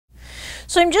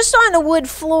So I'm just on the wood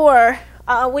floor,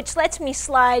 which lets me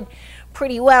slide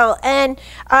pretty well. And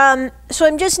so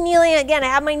I'm just kneeling again. I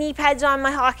have my knee pads on,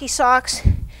 my hockey socks.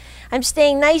 I'm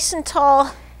staying nice and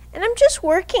tall, and I'm just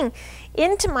working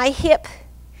into my hip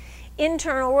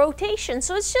internal rotation.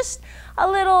 So it's just a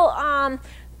little kind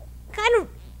of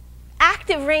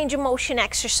active range of motion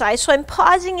exercise. So I'm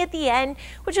pausing at the end,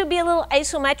 which will be a little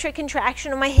isometric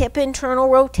contraction of my hip internal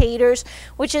rotators,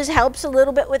 which helps a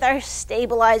little bit with our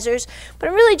stabilizers. But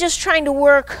I'm really just trying to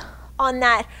work on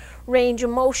that range of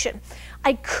motion.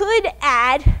 I could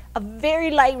add a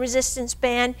very light resistance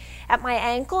band at my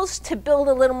ankles to build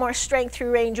a little more strength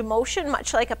through range of motion,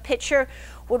 much like a pitcher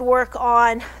would work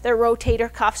on their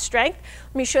rotator cuff strength.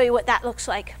 Let me show you what that looks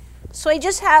like. So I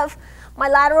just have my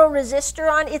lateral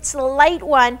resistor on. It's a light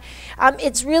one.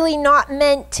 It's really not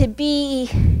meant to be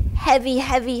heavy,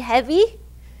 heavy, heavy.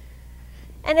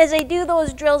 And as I do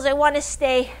those drills, I want to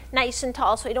stay nice and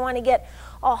tall. So I don't want to get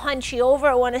all hunchy over.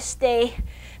 I want to stay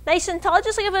nice and tall,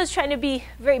 just like if I was trying to be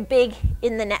very big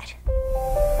in the net.